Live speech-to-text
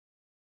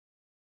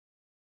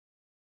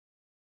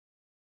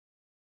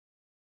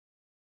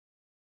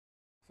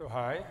So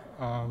hi,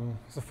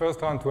 it's the first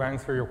time to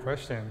answer your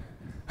question.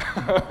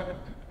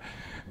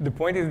 The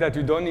point is that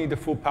you don't need the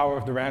full power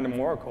of the random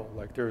oracle.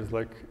 Like there's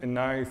like a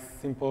nice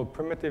simple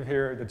primitive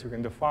here that you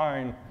can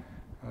define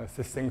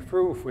succinct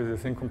proof with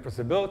this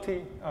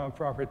incompressibility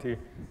property,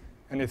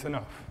 and it's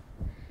enough.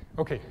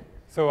 Okay,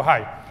 so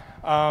hi.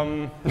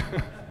 I'm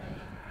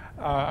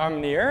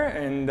Nir,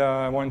 and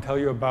I want to tell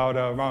you about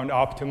around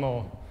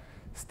optimal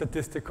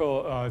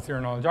statistical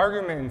zero-knowledge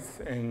arguments,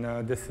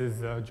 and this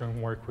is joint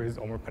work with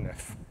Omer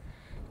Paneth.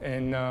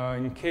 And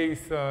in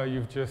case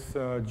you've just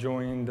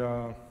joined,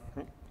 sorry.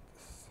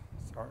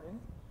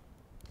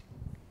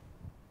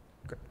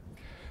 Good.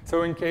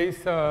 So in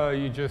case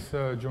you just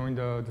joined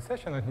the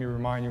session, let me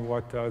remind you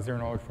what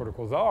zero-knowledge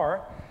protocols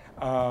are.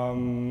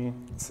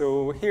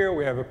 So here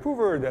we have a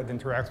prover that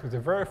interacts with the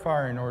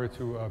verifier in order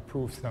to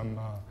prove some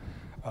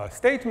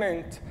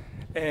statement.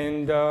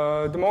 And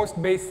the most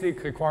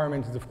basic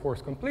requirement is, of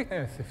course,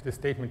 completeness. If the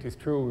statement is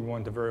true, we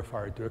want the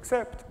verifier to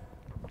accept.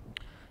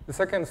 The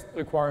second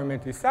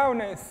requirement is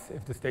soundness.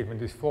 If the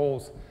statement is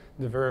false,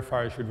 the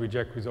verifier should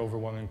reject with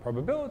overwhelming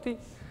probability.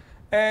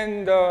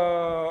 And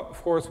of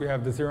course, we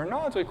have the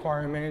zero-knowledge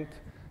requirement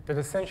that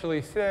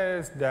essentially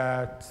says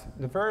that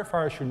the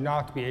verifier should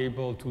not be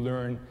able to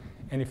learn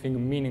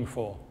anything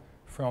meaningful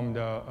from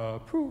the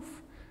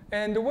proof.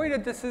 And the way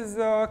that this is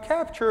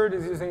captured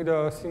is using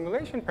the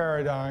simulation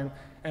paradigm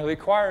and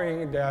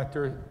requiring that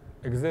there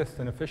exists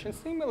an efficient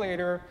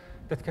simulator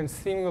that can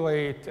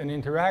simulate an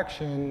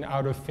interaction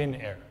out of thin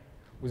air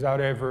without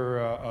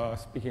ever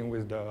speaking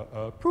with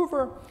the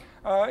prover,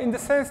 in the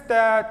sense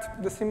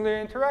that the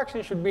simulated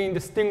interaction should be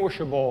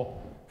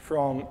indistinguishable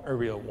from a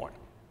real one.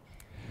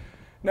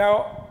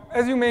 Now,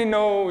 as you may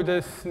know,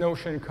 this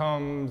notion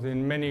comes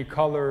in many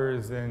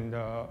colors and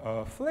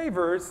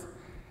flavors.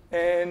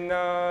 And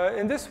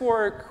in this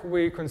work,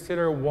 we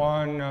consider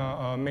one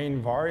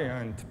main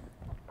variant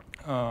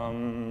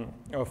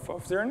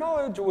of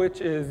zero-knowledge,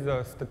 which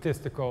is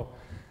statistical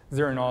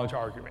zero-knowledge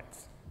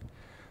arguments.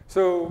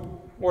 So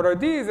what are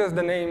these? As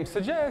the name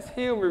suggests,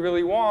 here we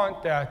really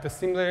want that the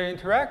simulated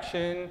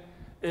interaction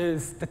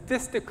is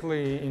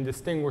statistically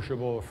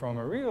indistinguishable from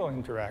a real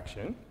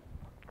interaction.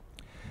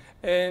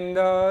 And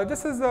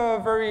this is a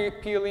very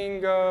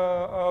appealing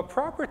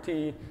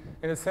property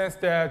in the sense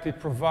that it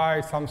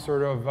provides some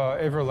sort of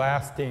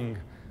everlasting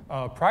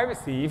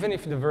privacy. Even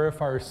if the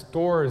verifier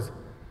stores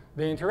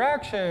the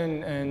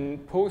interaction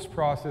and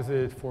post-processes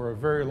it for a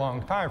very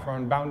long time, for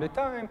unbounded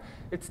time,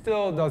 it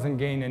still doesn't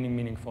gain any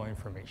meaningful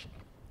information.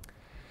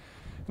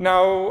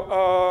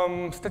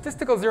 Now,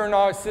 statistical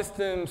zero-knowledge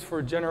systems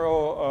for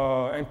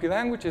general NP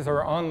languages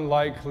are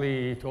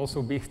unlikely to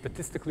also be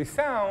statistically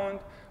sound,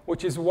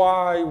 which is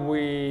why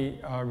we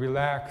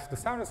relax the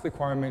soundness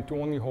requirement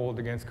to only hold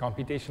against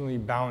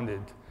computationally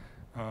bounded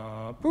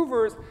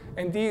provers,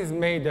 and these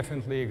may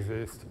definitely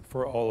exist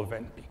for all of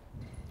NP.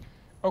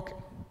 Okay.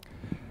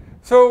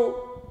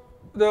 So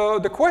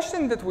the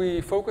question that we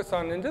focus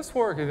on in this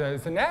work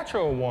is a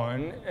natural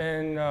one,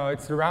 and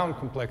it's around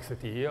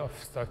complexity of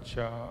such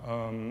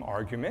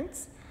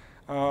arguments.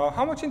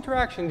 How much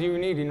interaction do you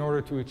need in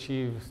order to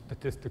achieve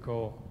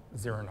statistical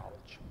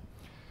zero-knowledge?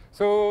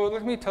 So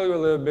let me tell you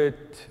a little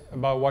bit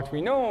about what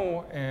we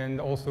know and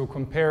also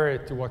compare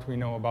it to what we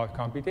know about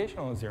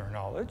computational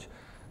zero-knowledge.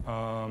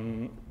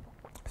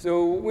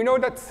 So we know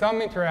that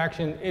some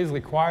interaction is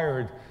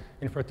required.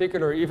 In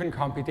particular, even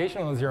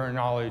computational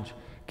zero-knowledge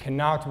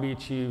cannot be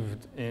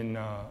achieved in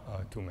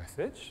two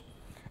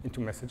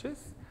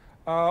messages.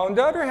 On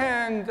the other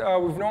hand,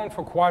 we've known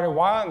for quite a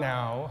while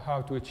now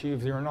how to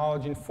achieve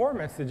zero-knowledge in 4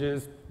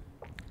 messages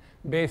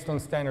based on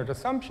standard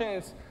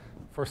assumptions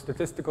for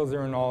statistical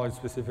zero-knowledge,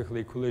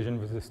 specifically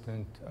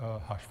collision-resistant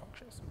hash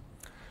functions.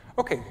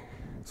 OK,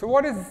 so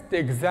what is the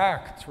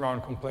exact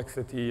round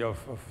complexity of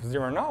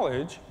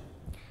zero-knowledge?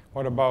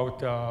 What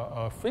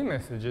about free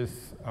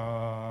messages?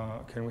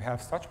 Can we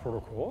have such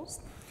protocols?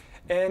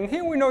 And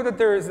here we know that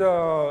there is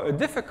a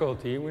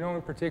difficulty. We know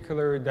in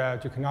particular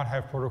that you cannot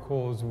have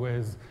protocols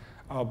with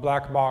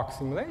black box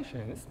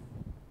simulations.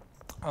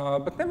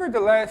 But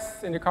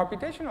nevertheless, in the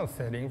computational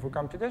setting, for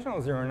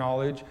computational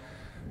zero-knowledge,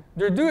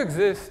 there do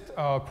exist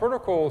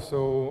protocols.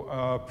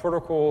 So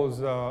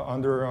protocols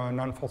under a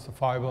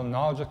non-falsifiable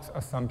knowledge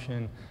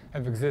assumption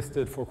have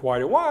existed for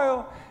quite a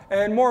while.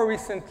 And more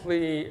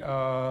recently,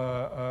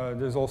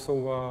 there's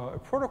also a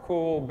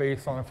protocol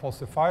based on a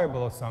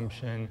falsifiable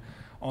assumption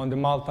on the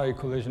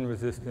multi-collision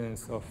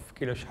resistance of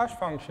Kiddush hash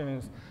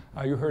functions.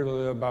 You heard a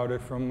little about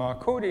it from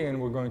Cody, and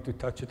we're going to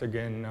touch it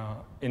again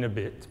in a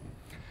bit.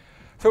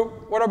 So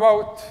what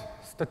about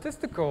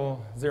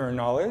statistical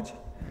zero-knowledge?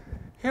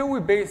 Here we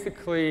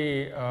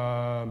basically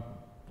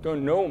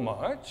don't know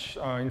much.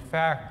 In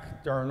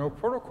fact, there are no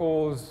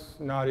protocols,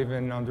 not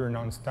even under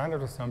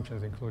non-standard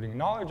assumptions, including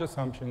knowledge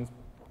assumptions,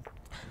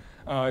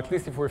 at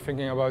least if we're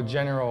thinking about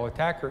general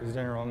attackers,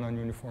 general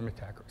non-uniform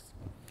attackers.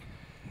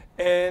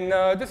 And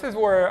this is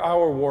where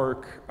our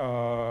work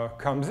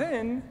comes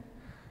in.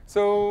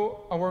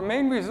 So our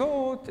main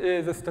result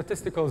is a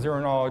statistical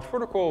zero-knowledge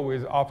protocol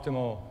with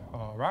optimal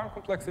round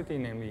complexity,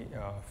 namely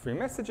 3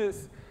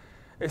 messages,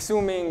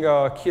 assuming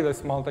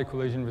keyless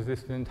multi-collision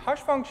resistant hash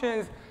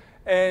functions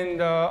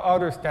and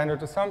other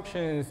standard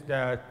assumptions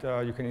that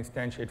you can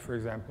instantiate, for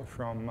example,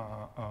 from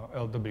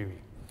LWE.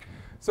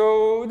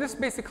 So this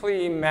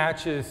basically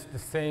matches the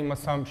same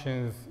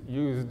assumptions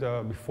used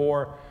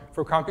before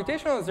for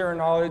computational zero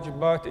knowledge,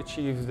 but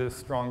achieves the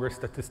stronger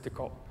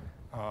statistical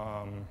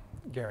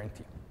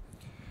guarantee.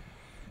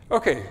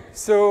 OK,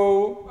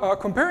 so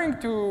comparing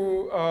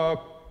to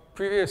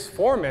previous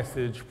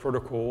 4-message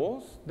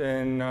protocols,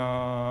 then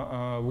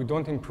we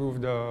don't improve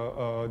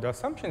the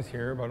assumptions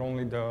here, but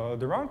only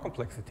the round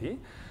complexity.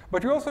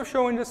 But we also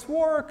show in this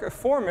work a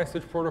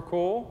 4-message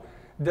protocol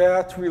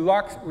that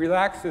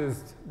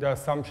relaxes the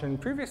assumption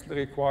previously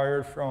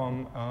required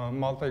from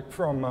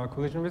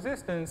collision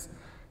resistance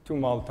to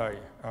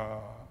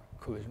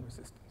multi-collision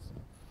resistance.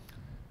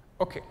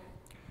 OK,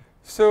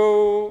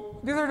 so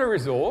these are the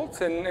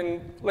results,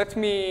 and let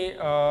me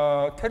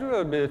tell you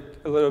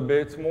a little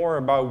bit more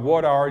about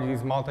what are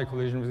these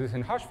multi-collision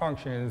resistant hash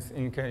functions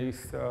in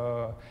case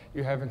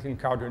you haven't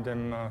encountered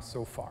them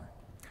so far.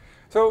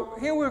 So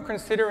here we're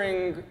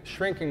considering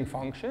shrinking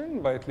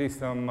function by at least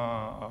some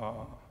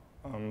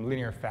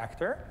linear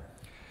factor.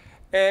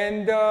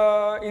 And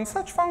in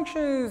such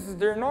functions,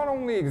 there not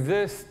only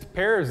exist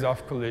pairs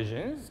of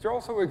collisions, there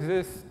also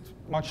exist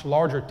much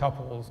larger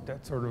tuples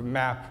that sort of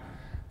map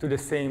to the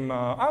same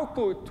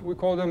output. We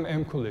call them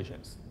M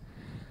collisions.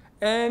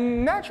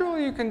 And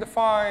naturally, you can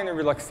define a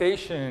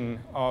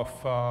relaxation of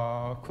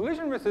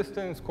collision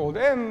resistance called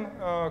M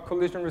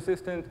collision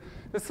resistant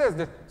that says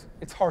that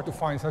it's hard to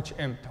find such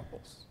M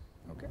tuples.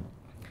 Okay?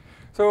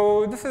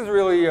 So this is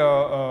really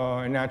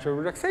a natural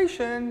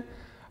relaxation.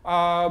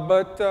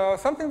 But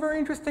something very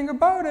interesting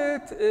about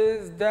it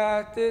is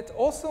that it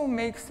also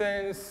makes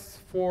sense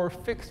for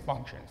fixed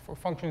functions, for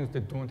functions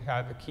that don't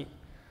have a key.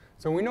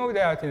 So we know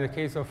that in the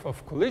case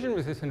of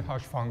collision-resistant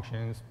hash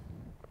functions,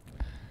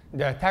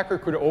 the attacker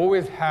could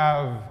always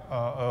have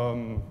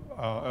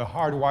a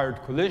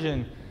hardwired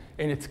collision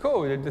in its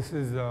code, and this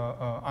is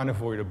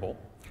unavoidable.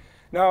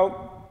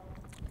 Now,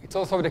 it's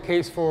also the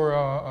case for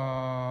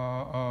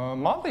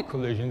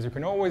multi-collisions. You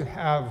can always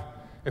have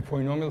a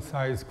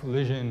polynomial-sized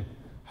collision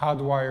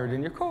hardwired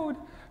in your code,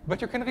 but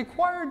you can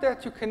require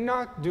that you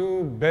cannot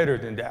do better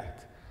than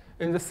that,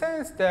 in the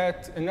sense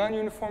that a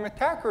non-uniform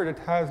attacker that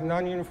has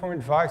non-uniform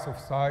advice of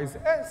size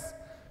S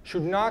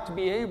should not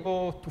be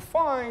able to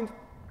find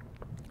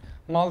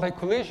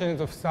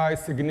multi-collisions of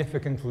size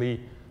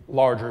significantly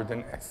larger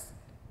than S.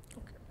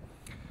 Okay.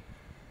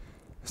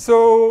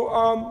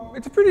 So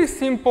it's a pretty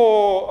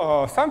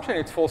simple assumption.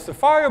 It's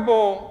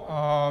falsifiable.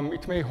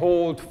 It may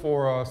hold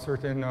for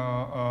certain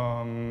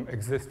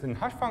existing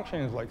hash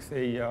functions, like,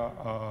 say,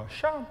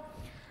 SHA.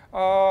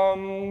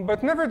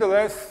 But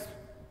nevertheless,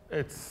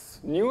 it's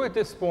new at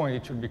this point.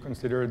 It should be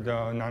considered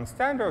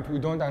non-standard. We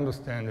don't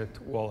understand it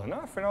well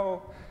enough. And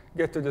I'll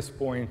get to this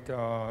point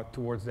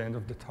towards the end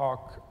of the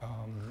talk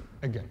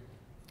again.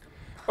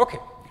 OK,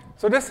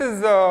 so this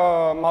is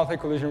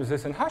multi-collision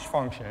resistant hash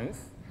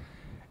functions.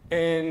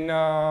 And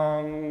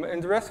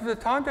the rest of the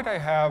time that I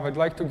have, I'd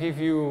like to give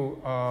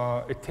you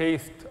a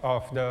taste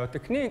of the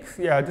techniques.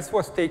 Yeah, this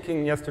was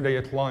taken yesterday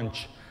at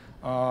lunch,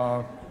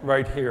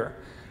 right here.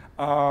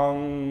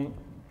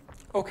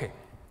 OK.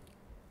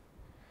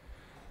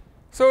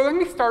 So let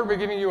me start by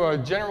giving you a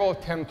general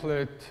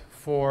template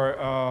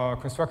for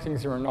constructing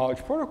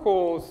zero-knowledge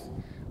protocols,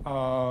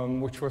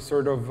 which was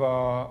sort of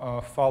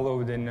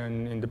followed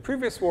in the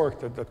previous work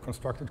that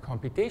constructed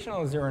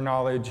computational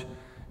zero-knowledge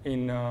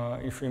in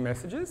 3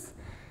 messages.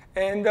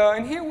 And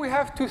here we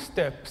have 2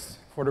 steps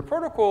for the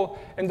protocol.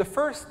 And the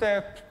first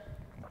step,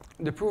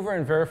 the prover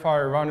and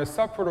verifier run a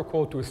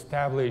subprotocol to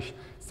establish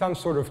some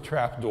sort of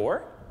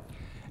trapdoor.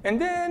 And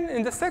then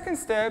in the second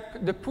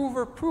step, the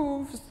prover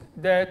proves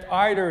that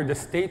either the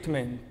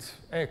statement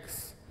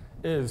X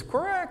is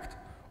correct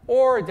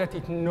or that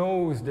it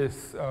knows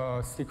this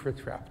secret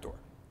trapdoor.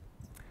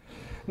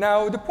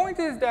 Now, the point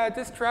is that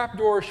this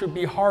trapdoor should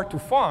be hard to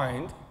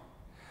find.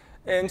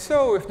 And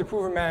so if the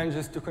prover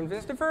manages to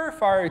convince the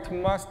verifier, it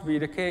must be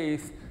the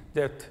case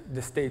that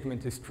the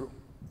statement is true.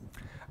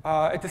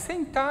 At the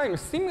same time, a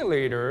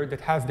simulator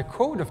that has the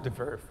code of the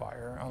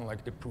verifier,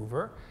 unlike the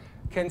prover,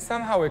 can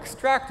somehow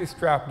extract this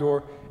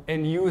trapdoor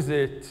and use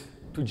it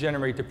to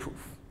generate a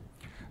proof.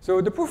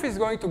 So the proof is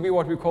going to be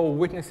what we call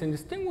witness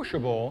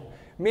indistinguishable,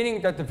 meaning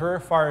that the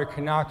verifier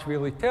cannot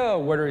really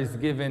tell whether it's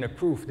given a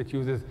proof that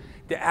uses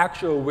the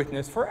actual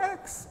witness for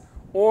X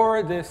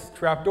or this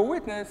trapdoor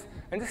witness.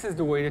 And this is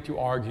the way that you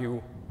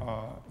argue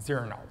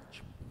zero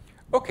knowledge.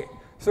 OK,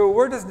 so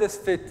where does this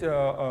fit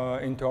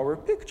into our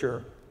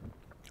picture?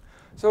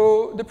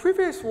 So the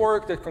previous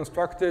work that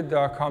constructed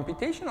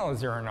computational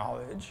zero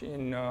knowledge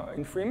in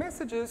 3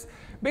 messages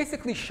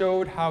basically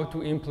showed how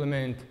to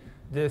implement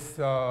this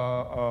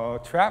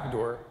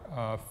trapdoor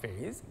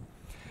phase.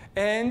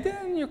 And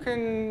then you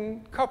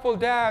can couple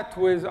that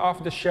with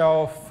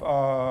off-the-shelf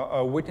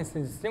witness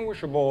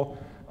indistinguishable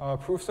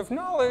proofs of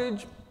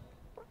knowledge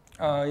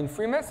in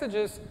free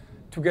messages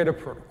to get a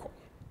protocol.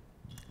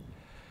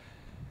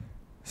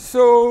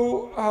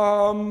 So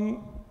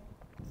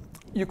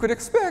you could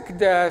expect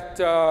that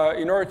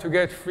in order to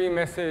get free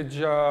message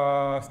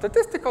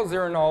statistical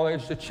zero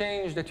knowledge, the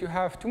change that you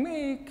have to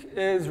make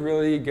is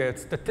really get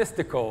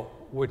statistical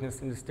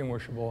witness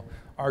indistinguishable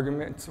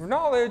arguments of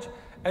knowledge.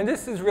 And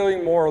this is really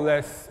more or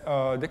less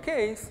the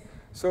case.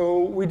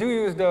 So we do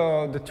use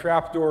the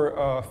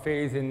trapdoor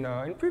phase in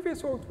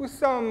previous work with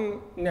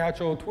some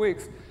natural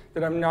tweaks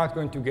that I'm not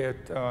going to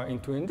get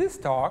into in this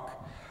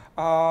talk.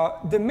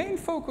 The main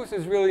focus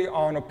is really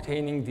on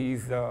obtaining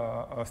these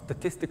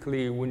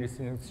statistically witness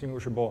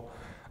indistinguishable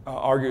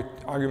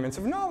arguments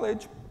of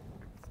knowledge.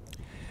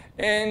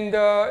 And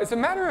as a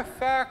matter of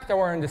fact,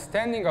 our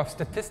understanding of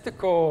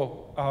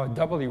statistical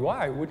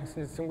WI, witness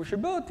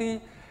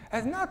indistinguishability,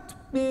 has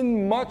not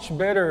been much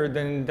better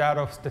than that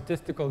of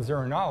statistical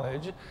zero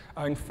knowledge.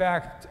 In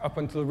fact, up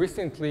until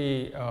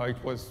recently,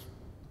 it was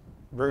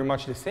very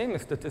much the same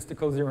as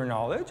statistical zero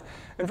knowledge.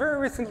 And very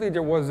recently,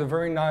 there was a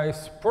very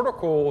nice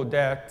protocol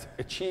that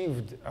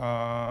achieved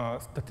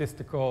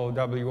statistical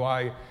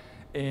WI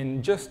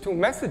in just 2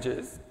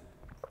 messages.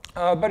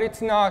 But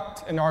it's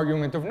not an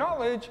argument of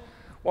knowledge.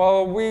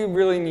 Well, we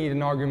really need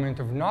an argument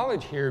of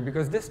knowledge here,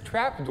 because this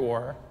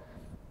trapdoor,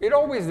 it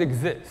always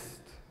exists.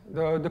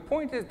 The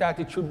point is that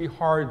it should be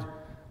hard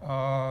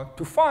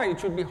to find. It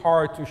should be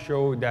hard to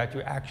show that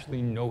you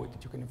actually know it,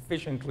 that you can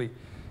efficiently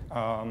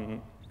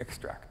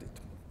extract it.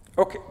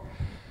 OK.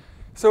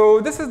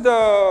 So this is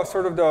the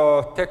sort of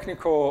the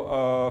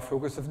technical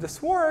focus of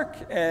this work.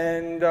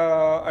 And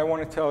I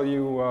want to tell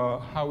you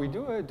how we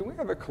do it. Do we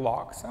have a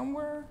clock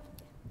somewhere?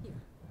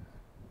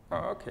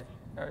 Oh, OK.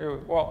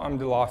 Well, I'm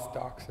the last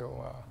doc,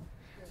 so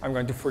I'm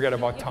going to forget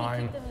about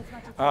time.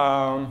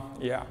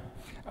 Yeah.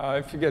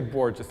 If you get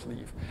bored, just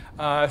leave.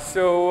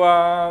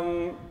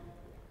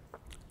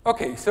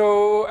 OK,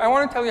 so I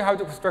want to tell you how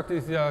to construct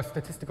these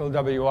statistical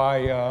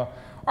WI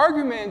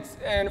arguments.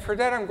 And for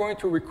that, I'm going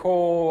to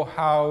recall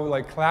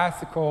how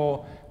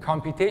classical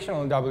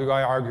computational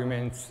WI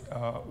arguments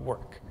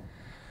work.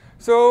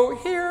 So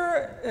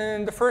here,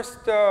 in the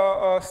first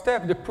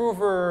step, the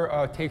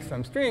prover takes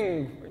some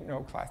string.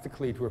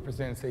 Classically, it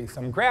represents, say,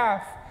 some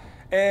graph.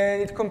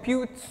 And it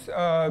computes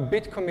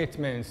bit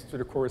commitments to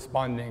the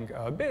corresponding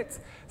bits,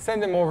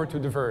 send them over to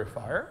the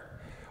verifier,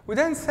 who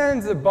then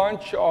sends a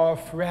bunch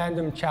of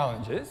random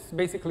challenges,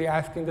 basically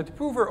asking that the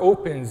prover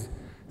opens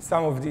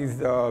some of these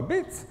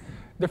bits.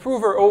 The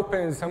prover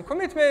opens some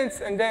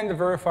commitments, and then the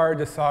verifier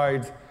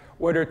decides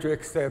whether to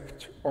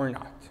accept or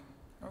not.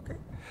 Okay.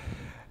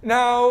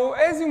 Now,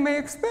 as you may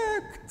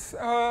expect,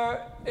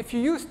 if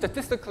you use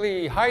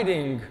statistically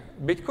hiding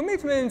bit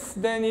commitments,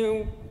 then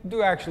you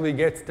do actually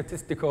get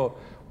statistical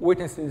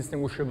witness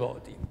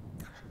indistinguishability.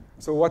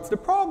 So what's the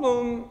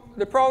problem?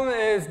 The problem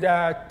is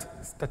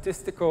that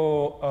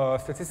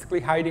statistically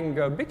hiding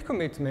bit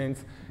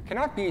commitments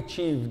cannot be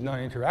achieved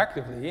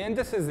non-interactively. And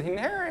this is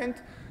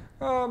inherent.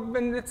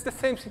 And it's the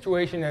same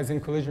situation as in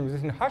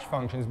collision-resistant hash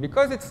functions.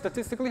 Because it's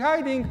statistically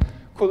hiding,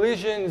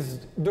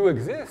 collisions do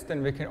exist,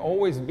 and they can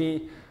always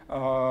be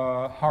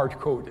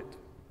hard-coded.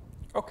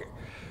 OK.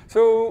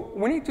 So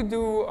we need to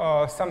do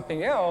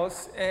something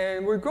else,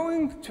 and we're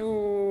going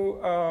to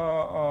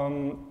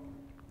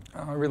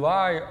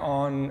rely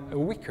on a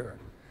weaker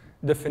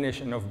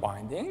definition of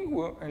binding.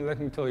 And let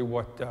me tell you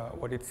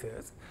what it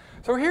says.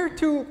 So here,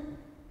 too,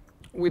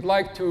 we'd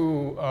like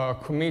to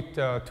commit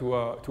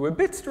to a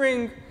bit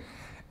string.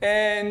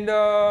 And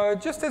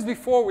just as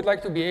before, we'd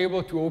like to be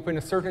able to open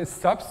a certain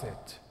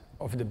subset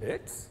of the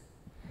bits.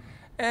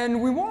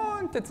 And we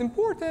want, it's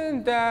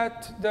important,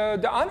 that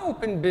the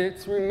unopened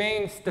bits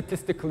remain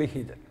statistically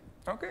hidden.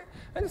 Okay?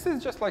 And this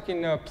is just like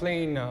in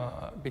plain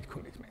bit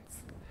commitments.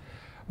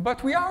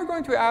 But we are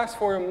going to ask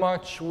for a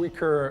much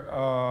weaker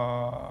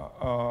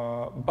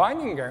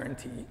binding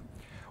guarantee.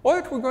 All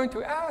that we're going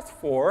to ask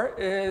for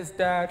is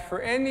that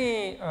for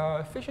any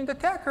efficient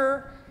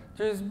attacker,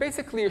 there's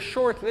basically a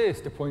short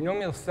list, a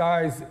polynomial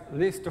size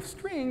list of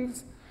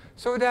strings,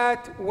 so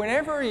that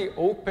whenever he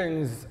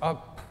opens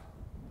up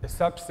a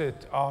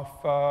subset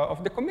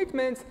of the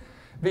commitments,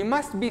 they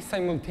must be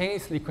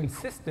simultaneously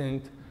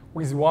consistent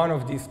with one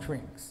of these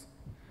strings.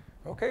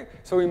 Okay?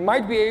 So we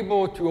might be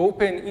able to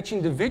open each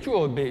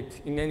individual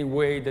bit in any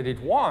way that it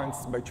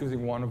wants by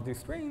choosing one of these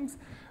strings,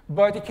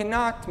 but it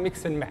cannot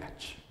mix and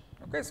match.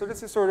 Okay? So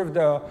this is sort of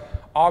the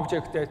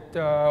object that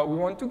we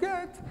want to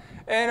get.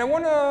 And I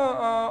want to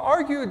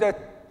argue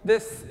that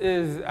this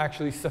is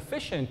actually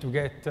sufficient to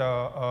get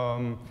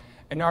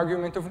an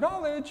argument of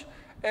knowledge.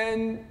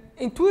 And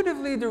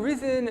intuitively, the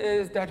reason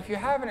is that if you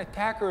have an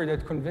attacker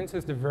that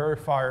convinces the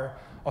verifier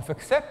of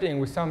accepting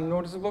with some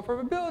noticeable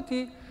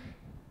probability,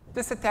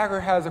 this attacker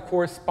has a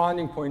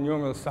corresponding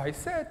polynomial size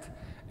set.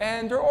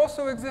 And there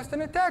also exists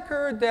an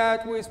attacker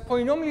that, with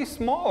polynomially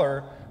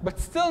smaller but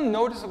still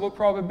noticeable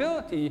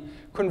probability,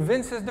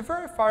 convinces the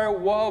verifier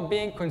while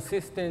being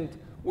consistent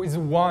with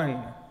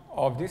one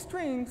of these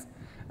strings.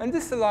 And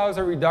this allows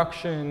a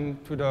reduction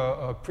to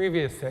the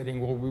previous setting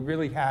where we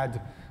really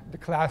had the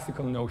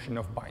classical notion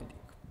of binding.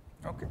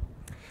 Okay.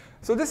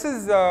 So this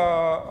is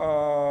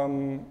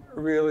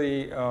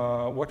really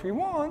what we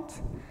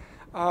want.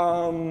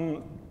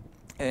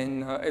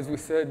 And as we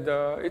said,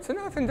 it's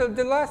enough. And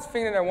the last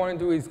thing that I want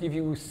to do is give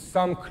you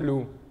some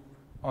clue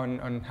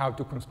on how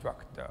to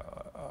construct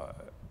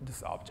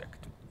this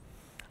object.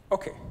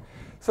 OK.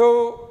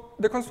 So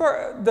the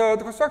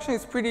construction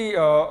is pretty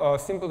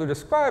simple to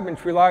describe, and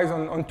it relies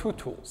on two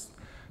tools.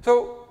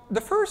 So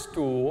the first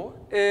tool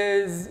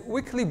is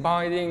weakly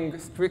binding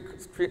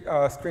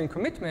string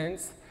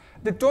commitments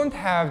that don't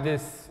have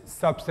this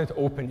subset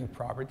opening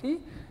property.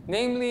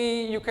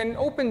 Namely, you can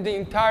open the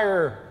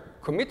entire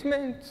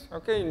commitment.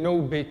 Okay,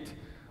 no bit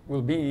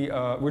will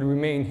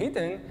remain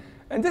hidden.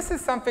 And this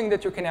is something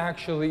that you can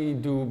actually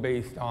do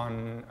based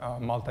on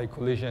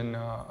multi-collision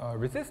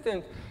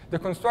resistance. The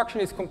construction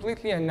is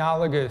completely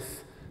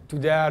analogous to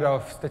that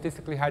of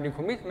statistically hiding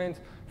commitments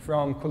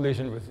from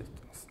collision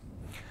resistance.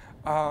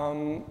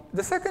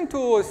 The second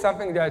tool is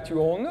something that you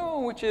all know,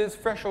 which is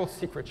threshold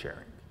secret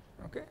sharing.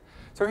 Okay?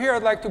 So here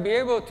I'd like to be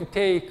able to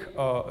take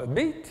a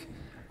bit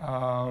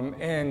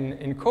and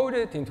encode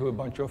it into a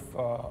bunch of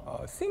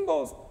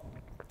symbols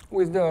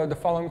with the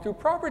following two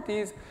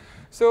properties.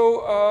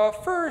 So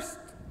first,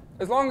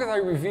 as long as I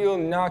reveal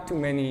not too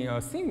many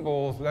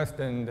symbols, less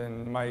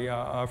than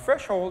my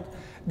threshold,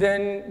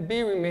 then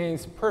B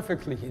remains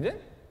perfectly hidden.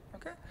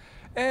 Okay?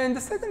 And the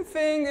second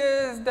thing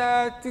is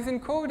that these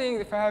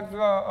encodings, if I have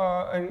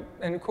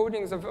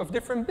encodings of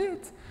different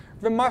bits,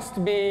 they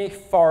must be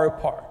far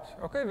apart.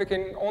 Okay? They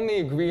can only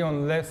agree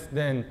on less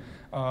than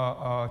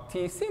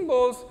T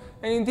symbols.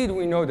 And indeed,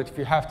 we know that if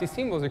you have T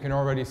symbols, you can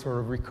already sort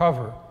of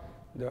recover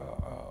the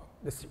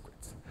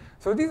secrets.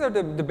 So these are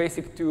the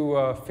basic two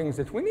things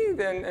that we need.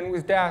 And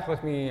with that,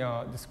 let me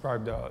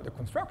describe the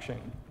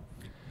construction.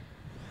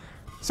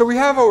 So we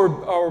have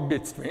our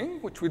bit string,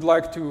 which we'd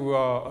like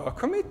to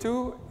commit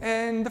to.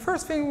 And the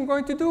first thing we're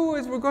going to do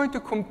is we're going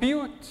to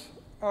compute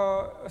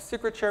a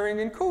secret sharing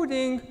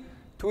encoding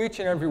to each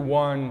and every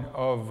one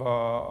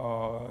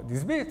of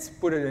these bits,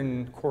 put it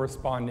in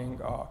corresponding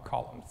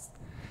columns.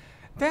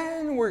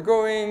 Then we're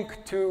going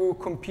to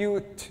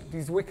compute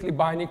these weakly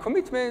binding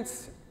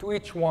commitments to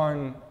each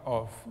one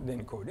of the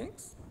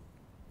encodings.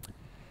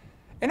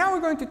 And now we're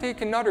going to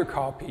take another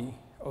copy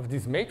of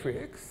this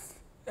matrix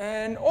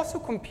and also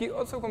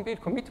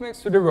compute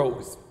commitments to the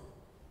rows.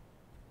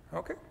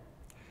 Okay?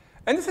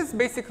 And this is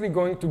basically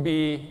going to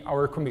be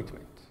our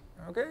commitment.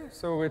 Okay?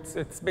 So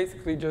it's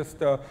basically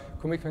just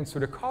commitments to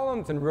the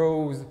columns and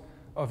rows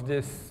of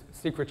this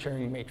secret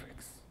sharing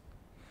matrix.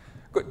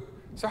 Good.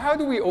 So how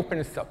do we open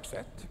a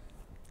subset?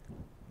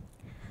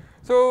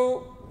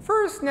 So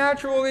first,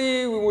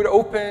 naturally, we would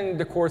open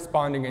the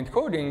corresponding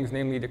encodings,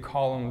 namely the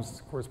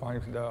columns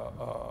corresponding to the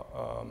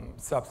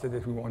subset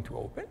that we want to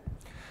open.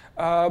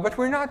 But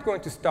we're not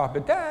going to stop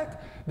at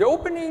that. The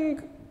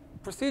opening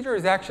procedure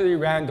is actually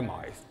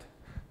randomized.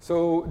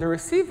 So the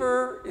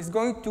receiver is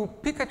going to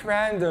pick at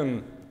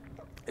random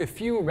a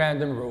few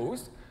random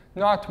rows,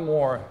 not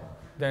more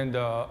than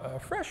the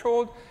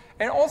threshold,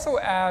 and also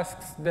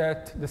asks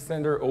that the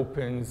sender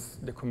opens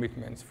the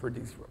commitments for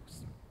these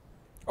rows.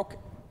 OK.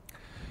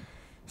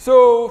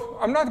 So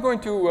I'm not going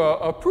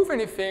to prove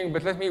anything,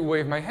 but let me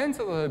wave my hands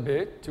a little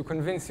bit to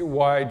convince you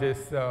why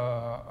this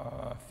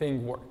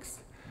thing works.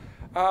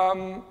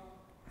 Yeah,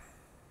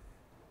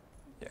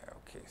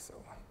 OK, so.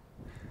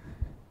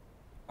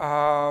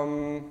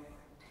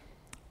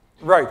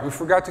 Right, we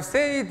forgot to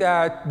say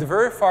that the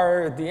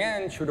verifier at the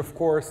end should, of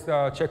course,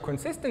 check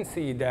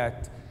consistency,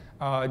 that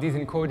these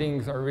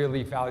encodings are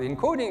really valid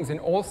encodings, and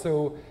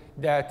also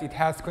that it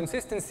has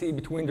consistency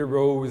between the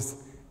rows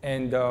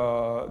and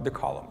the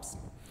columns.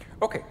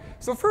 OK,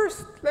 so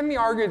first, let me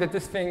argue that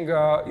this thing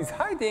is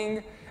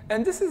hiding.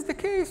 And this is the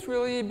case,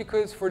 really,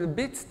 because for the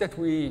bits that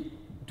we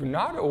do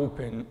not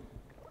open,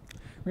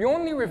 we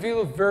only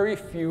reveal very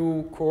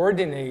few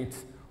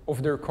coordinates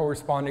of their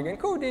corresponding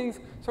encodings.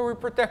 So we're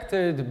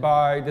protected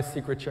by the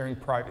secret sharing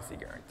privacy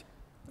guarantee.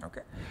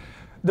 Okay.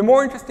 The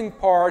more interesting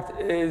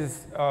part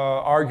is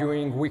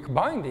arguing weak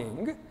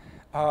binding.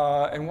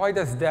 And why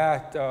does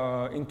that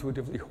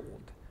intuitively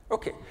hold?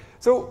 OK,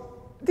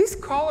 so these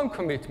column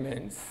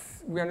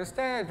commitments, we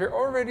understand they're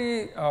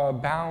already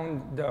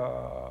bound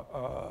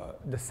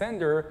the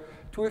sender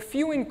to a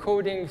few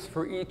encodings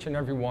for each and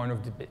every one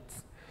of the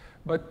bits.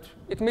 But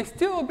it may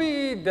still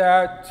be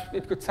that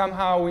it could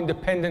somehow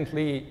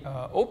independently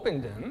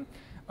open them.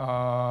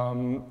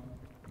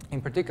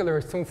 In particular,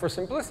 assume for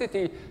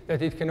simplicity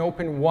that it can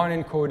open one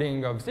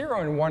encoding of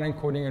 0 and one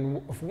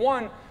encoding of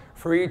 1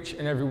 for each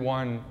and every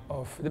one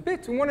of the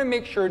bits. We want to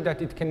make sure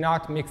that it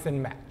cannot mix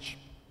and match.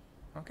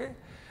 Okay?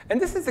 And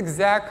this is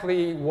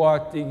exactly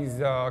what these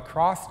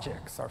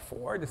cross-checks are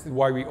for. This is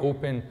why we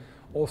open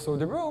also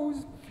the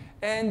rows.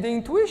 And the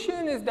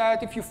intuition is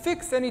that if you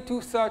fix any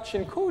two such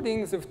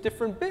encodings of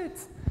different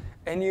bits,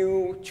 and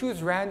you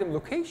choose random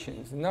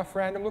locations, enough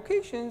random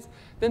locations,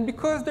 then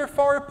because they're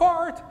far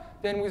apart,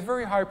 then with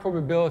very high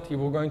probability,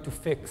 we're going to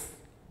fix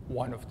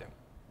one of them.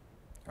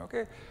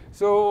 Okay?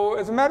 So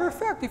as a matter of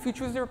fact, if you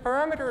choose their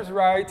parameters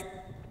right,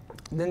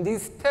 then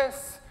these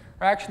tests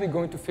are actually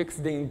going to fix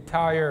the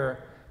entire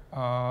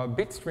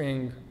bit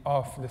string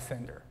of the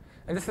sender.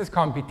 And this is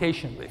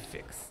computationally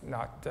fixed,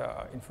 not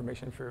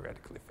information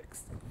theoretically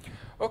fixed.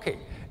 OK,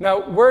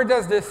 now where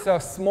does this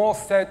small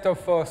set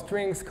of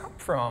strings come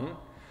from?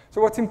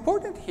 So what's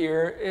important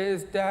here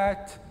is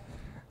that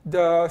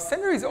the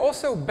sender is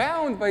also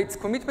bound by its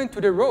commitment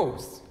to the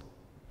rows.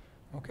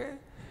 OK,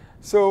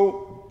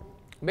 so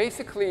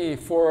basically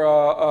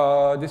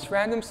for this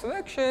random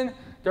selection,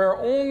 there are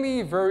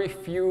only very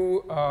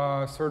few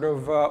sort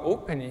of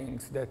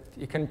openings that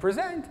you can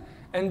present.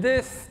 And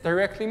this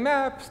directly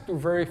maps to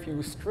very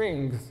few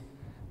strings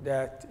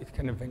that it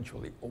can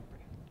eventually open.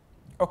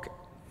 OK.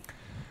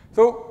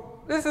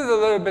 So this is a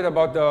little bit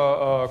about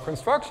the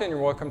construction.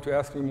 You're welcome to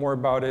ask me more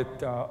about it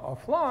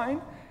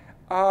offline.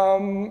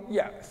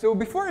 Yeah, so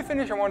before I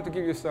finish, I want to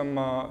give you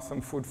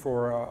some food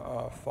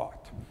for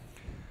thought.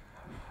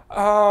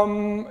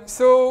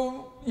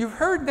 So you've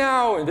heard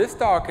now in this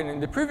talk and in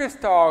the previous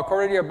talk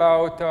already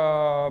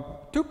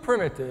about two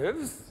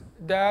primitives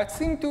that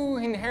seem to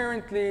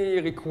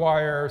inherently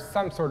require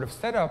some sort of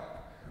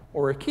setup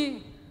or a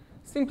key,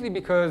 simply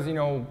because,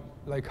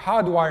 like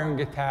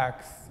hardwiring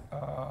attacks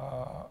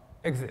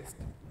exist.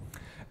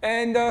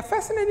 And the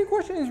fascinating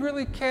question is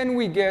really, can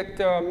we get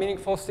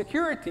meaningful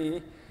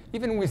security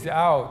even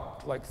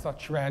without like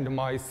such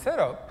randomized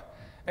setup?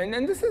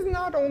 And this is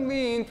not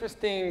only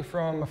interesting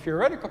from a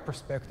theoretical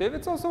perspective,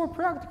 it's also a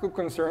practical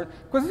concern,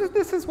 because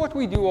this is what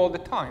we do all the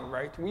time,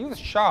 right? We use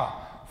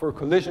SHA for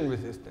collision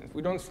resistance.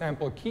 We don't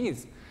sample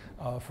keys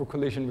for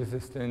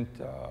collision-resistant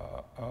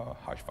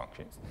hash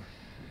functions.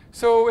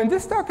 So in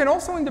this talk, and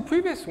also in the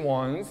previous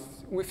ones,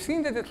 we've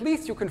seen that at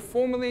least you can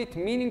formulate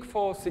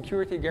meaningful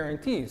security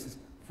guarantees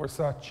for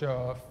such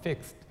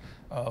fixed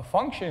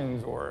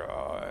functions, or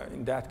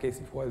in that case,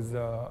 it was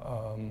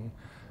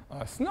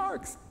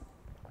snarks.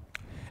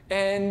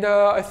 And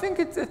I think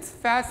it's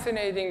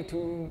fascinating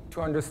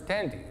to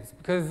understand these,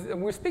 because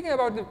we're speaking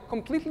about a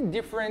completely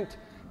different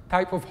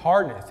type of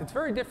hardness. It's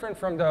very different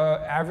from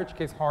the average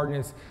case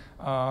hardness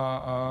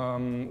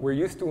we're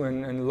used to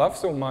and love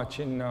so much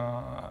in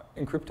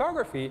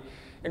cryptography.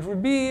 It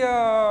would be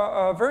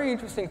very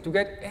interesting to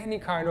get any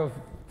kind of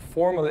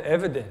formal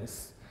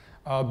evidence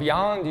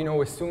beyond,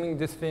 assuming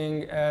this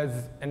thing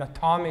as an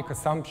atomic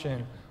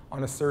assumption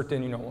on a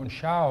certain, on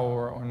SHA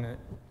or on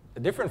a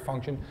different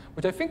function,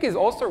 which I think is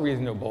also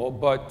reasonable.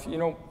 But,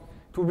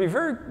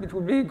 it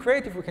would be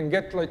great if we can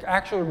get like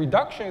actual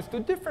reductions to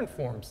different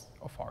forms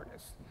of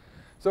hardness.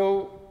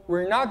 So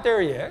we're not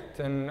there yet,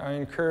 and I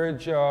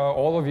encourage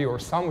all of you, or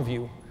some of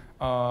you,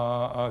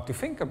 to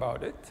think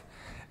about it.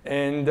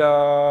 And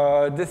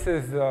this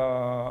is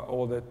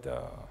all that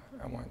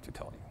I wanted to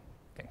tell you.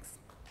 Thanks.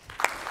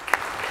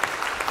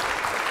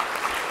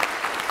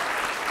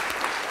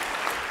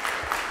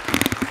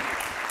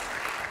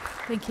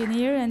 Thank you,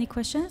 Nir. Any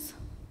questions?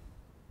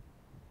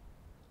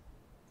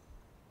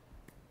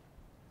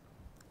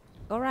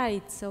 All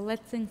right, so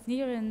let's thank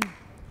Nir and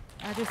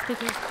other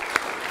speakers.